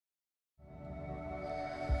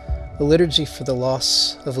a liturgy for the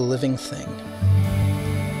loss of a living thing.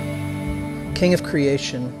 King of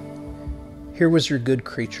creation, here was your good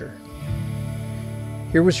creature.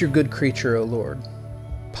 Here was your good creature, O Lord,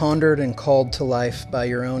 pondered and called to life by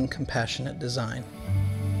your own compassionate design.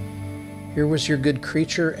 Here was your good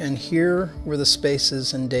creature, and here were the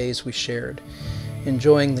spaces and days we shared,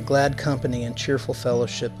 enjoying the glad company and cheerful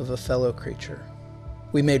fellowship of a fellow creature.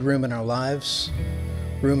 We made room in our lives,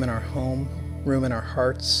 room in our home, room in our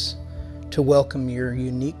hearts, to welcome your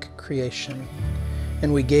unique creation,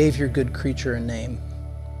 and we gave your good creature a name.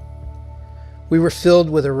 We were filled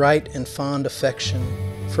with a right and fond affection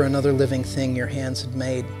for another living thing your hands had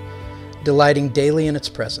made, delighting daily in its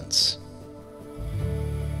presence.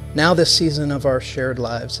 Now this season of our shared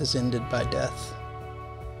lives is ended by death.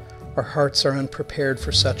 Our hearts are unprepared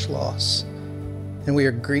for such loss, and we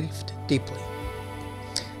are grieved deeply.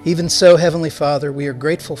 Even so, Heavenly Father, we are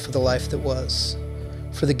grateful for the life that was,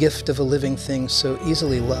 for the gift of a living thing so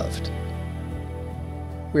easily loved.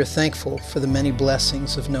 We are thankful for the many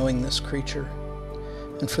blessings of knowing this creature,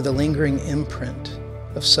 and for the lingering imprint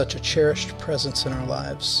of such a cherished presence in our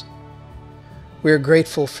lives. We are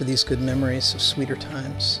grateful for these good memories of sweeter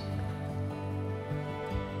times.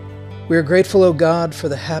 We are grateful, O God, for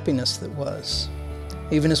the happiness that was,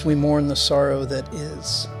 even as we mourn the sorrow that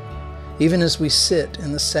is, even as we sit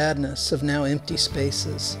in the sadness of now empty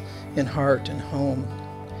spaces in heart and home,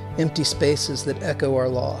 empty spaces that echo our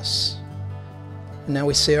loss. And now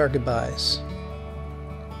we say our goodbyes.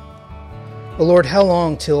 O Lord, how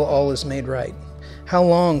long till all is made right? How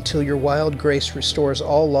long till your wild grace restores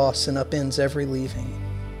all loss and upends every leaving?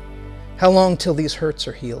 How long till these hurts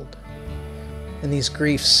are healed, and these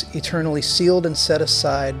griefs eternally sealed and set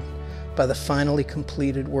aside by the finally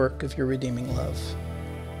completed work of your redeeming love?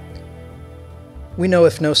 We know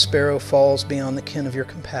if no sparrow falls beyond the ken of your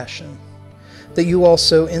compassion, that you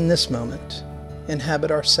also in this moment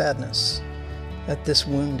inhabit our sadness at this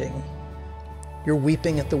wounding, your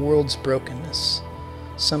weeping at the world's brokenness,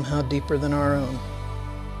 somehow deeper than our own.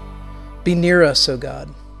 Be near us, O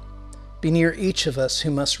God. Be near each of us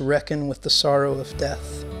who must reckon with the sorrow of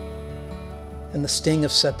death and the sting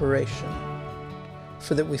of separation,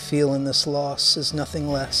 for that we feel in this loss is nothing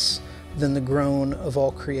less than the groan of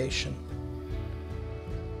all creation.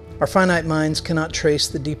 Our finite minds cannot trace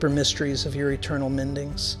the deeper mysteries of your eternal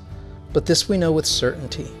mendings, but this we know with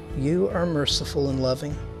certainty: you are merciful and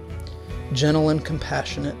loving, gentle and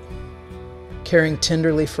compassionate, caring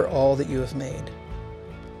tenderly for all that you have made.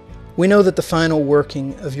 We know that the final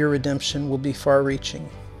working of your redemption will be far-reaching,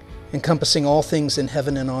 encompassing all things in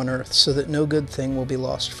heaven and on earth, so that no good thing will be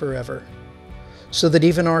lost forever, so that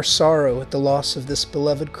even our sorrow at the loss of this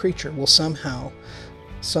beloved creature will somehow,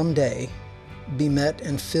 someday, be met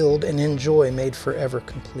and filled and in joy made forever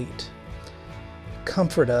complete.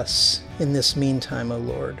 Comfort us in this meantime, O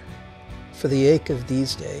Lord, for the ache of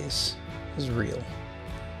these days is real.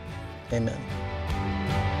 Amen.